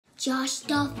Just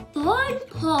the Fun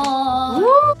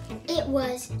Prt. It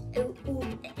was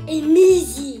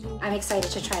amazing. I'm excited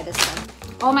to try this one.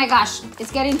 Oh my gosh, it's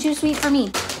getting too sweet for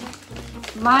me.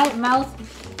 My mouth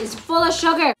is full of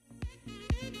sugar.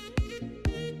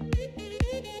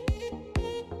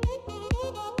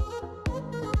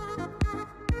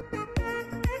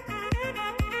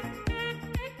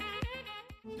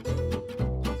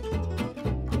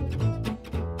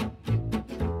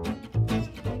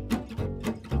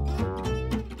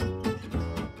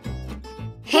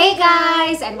 Hey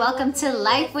guys, and welcome to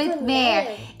Life with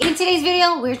Mare. In today's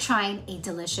video, we're trying a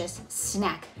delicious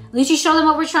snack. Lucy, show them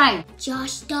what we're trying.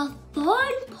 Just the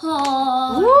Fun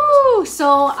Prt. Woo!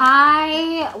 So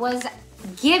I was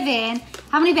given,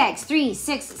 how many bags? 3,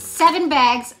 6, 7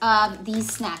 bags of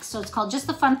these snacks. So it's called Just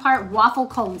the Fun Prt waffle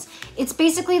cones. It's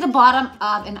basically the bottom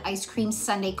of an ice cream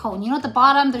sundae cone. You know at the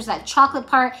bottom, there's that chocolate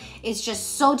part. It's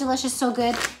just so delicious, so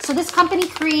good. So this company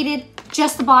created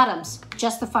just the bottoms,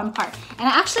 just the fun part. And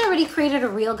I actually already created a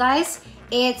reel, guys.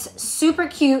 It's super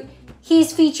cute.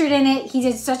 He's featured in it. He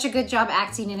did such a good job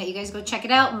acting in it. You guys go check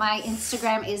it out. My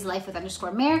Instagram is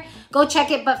life_with_mare. Go check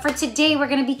it. But for today, we're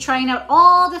gonna be trying out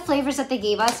all the flavors that they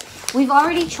gave us. We've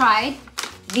already tried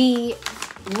the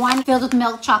one filled with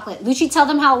milk chocolate. Lucy, tell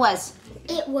them how it was.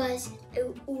 It was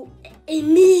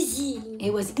amazing.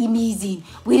 It was amazing.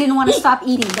 We didn't want to stop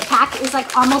eating. The pack is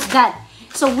like almost done.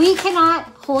 So we cannot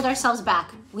hold ourselves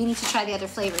back. We need to try the other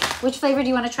flavors. Which flavor do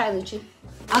you want to try, Lucy?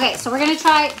 Okay, so we're gonna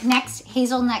try next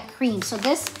hazelnut cream. So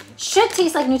this should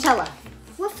taste like Nutella.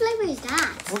 What flavor is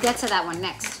that? We'll get to that one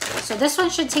next. So this one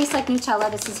should taste like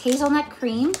Nutella. This is hazelnut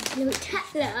cream.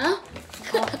 Nutella.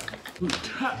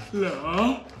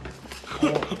 Nutella.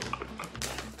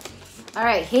 All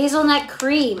right, hazelnut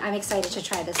cream. I'm excited to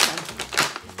try this one.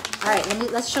 All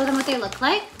right, let's show them what they look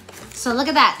like. So look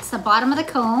at that. It's the bottom of the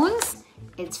cones.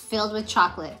 It's filled with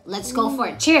chocolate. Let's go for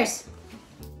it. Cheers.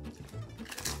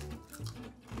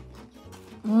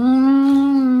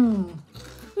 Mmm.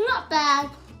 Not bad.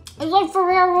 It's like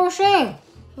Ferrero Rocher.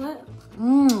 What?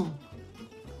 Mmm.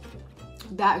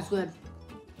 That is good.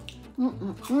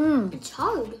 It's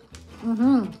hard.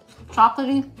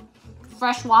 Chocolatey,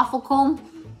 fresh waffle cone.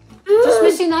 Just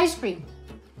missing the ice cream.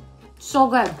 So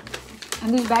good.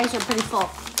 And these bags are pretty full.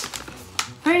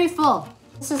 Pretty full.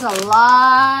 This is a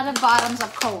lot of bottoms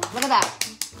of cone. Look at that.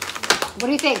 What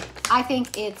do you think? I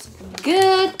think it's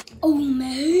good.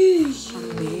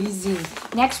 Amazing. Amazing.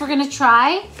 Next, we're gonna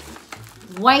try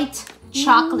white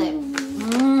chocolate.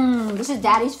 This is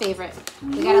Daddy's favorite.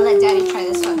 We gotta let Daddy try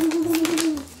this one.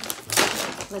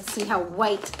 Let's see how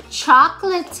white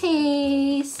chocolate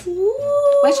tastes.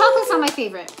 White chocolate's not my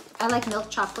favorite. I like milk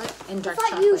chocolate and dark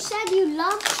chocolate. You said you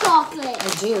love chocolate. I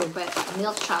do, but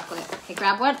milk chocolate. Okay,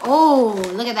 grab one. Oh,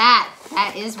 look at that.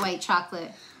 That is white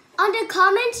chocolate. On the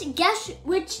comments, guess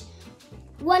which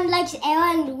one likes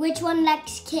Arrow and which one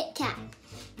likes Kit Kat.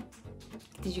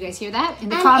 Did you guys hear that? In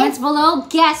the comments below,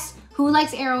 guess who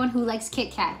likes Arrow and who likes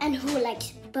Kit Kat. And who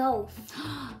likes both.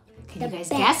 Can you guys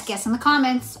guess? Guess in the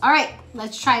comments. All right,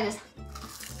 let's try this.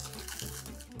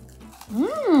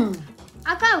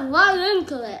 I got right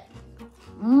into it.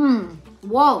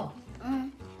 Whoa.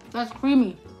 That's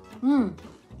creamy.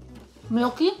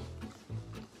 Milky.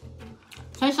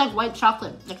 Tastes like white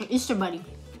chocolate, like an Easter bunny.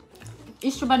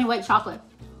 Easter bunny white chocolate.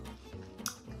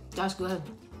 That's good.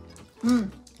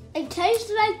 It tastes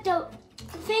like the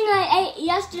thing I ate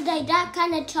yesterday, that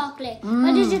kind of chocolate.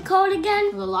 What is it called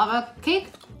again? The lava cake?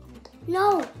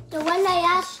 No, the one I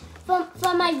asked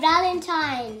for my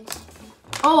Valentine's.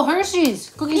 Oh, Hershey's.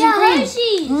 Cookies and cream.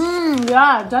 Hershey's.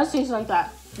 Yeah, it does taste like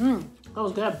that. That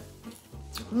was good.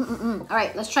 All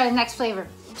right, let's try the next flavor.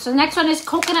 So the next one is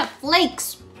coconut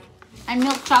flakes and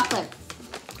milk chocolate.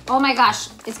 Oh my gosh,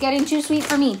 it's getting too sweet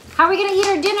for me. How are we gonna eat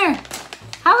our dinner?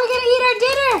 How are we gonna eat our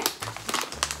dinner?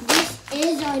 This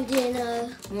is our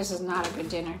dinner. This is not a good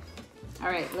dinner. All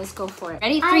right, let's go for it.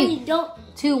 Ready? I 3, don't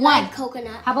 2, 1. like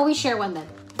coconut. How about we share one then?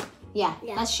 Yeah,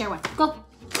 let's share one. Go.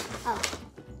 Oh.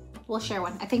 We'll share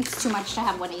one. I think it's too much to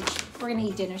have one each. We're gonna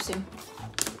eat dinner soon.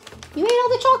 You ate all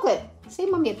the chocolate. Save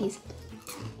mommy a piece.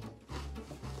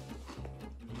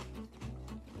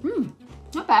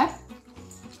 Not bad.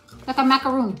 Like a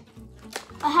macaroon.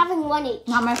 I'm having one each.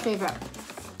 Not my favorite.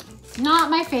 Not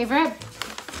my favorite,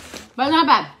 but not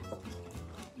bad.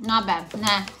 Not bad,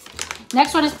 nah.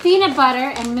 Next one is peanut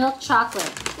butter and milk chocolate.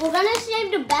 We're gonna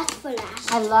save the best for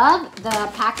last. I love the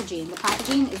packaging. The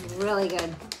packaging is really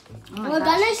good. Oh We're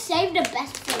gonna save the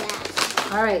best for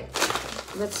last. All right,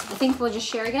 I think we'll just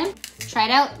share again. Try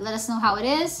it out, let us know how it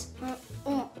is.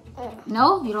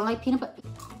 No, you don't like peanut butter?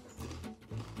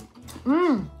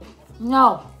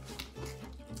 No.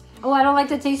 Oh, I don't like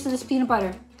the taste of this peanut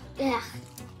butter. Yeah.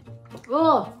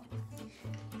 Oh,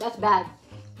 that's bad.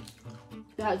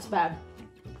 That's bad.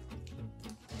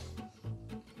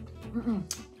 Don't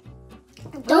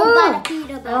buy the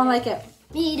peanut butter. I don't like it.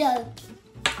 Me either.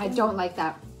 I don't like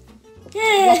that.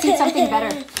 Let's eat something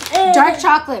better. Dark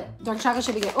chocolate. Dark chocolate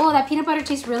should be good. Oh, that peanut butter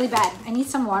tastes really bad. I need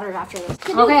some water after this.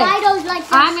 Can you buy those like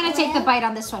this? I'm going to take the bite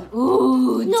on this one.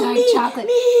 Ooh, No, dark me, chocolate.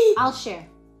 me. I'll share.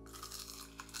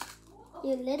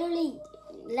 You literally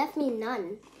left me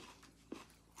none.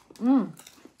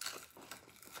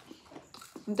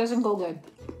 It doesn't go good.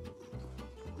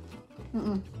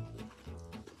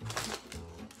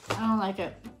 I don't like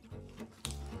it.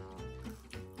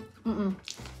 I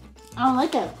don't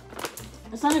like it.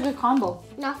 It's not a good combo.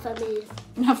 Not for me.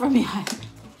 Not for me.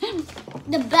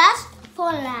 The best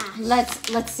for last.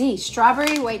 Let's see.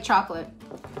 Strawberry white chocolate.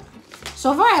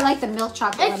 So far, I like the milk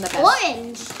chocolate one the It's best.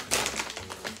 orange.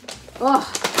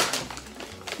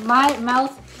 Ugh. My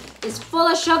mouth is full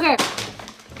of sugar.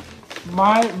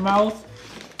 My mouth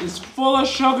is full of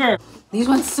sugar. These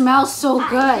ones smell so I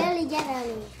good. barely get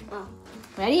any. Oh.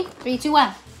 Ready? 3, 2,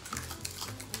 1.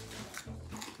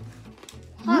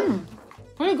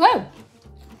 Pretty good.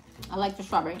 I like the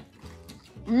strawberry.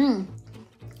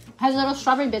 Has little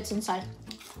strawberry bits inside.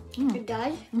 It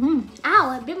does?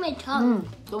 Ow, it bit my tongue.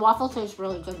 The waffle tastes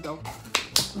really good though.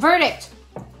 Verdict.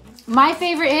 My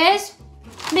favorite is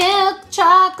milk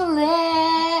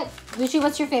chocolate. Lucy,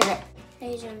 what's your favorite?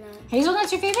 Hazelnut.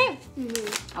 Hazelnut's your favorite?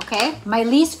 Okay. My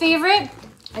least favorite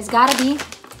has got to be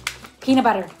peanut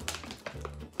butter.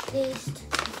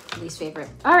 Least favorite.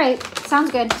 All right.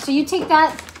 Sounds good. So you take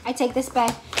that. I take this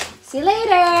bag. See you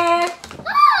later.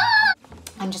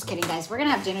 I'm just kidding, guys. We're going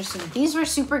to have dinner soon. These were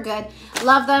super good.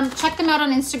 Love them. Check them out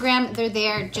on Instagram. They're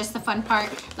there. Just the Fun Part.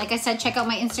 Like I said, check out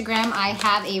my Instagram. I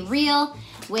have a reel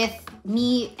with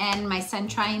me and my son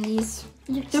trying these.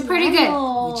 They're pretty good.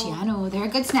 Luciano, they're a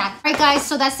good snack. All right, guys.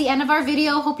 So that's the end of our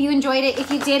video. Hope you enjoyed it. If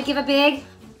you did, give a big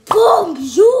Boom,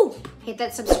 zoop. hit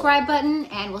that subscribe button,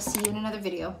 and we'll see you in another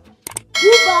video.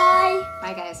 Goodbye.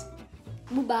 Bye, guys.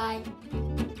 Goodbye.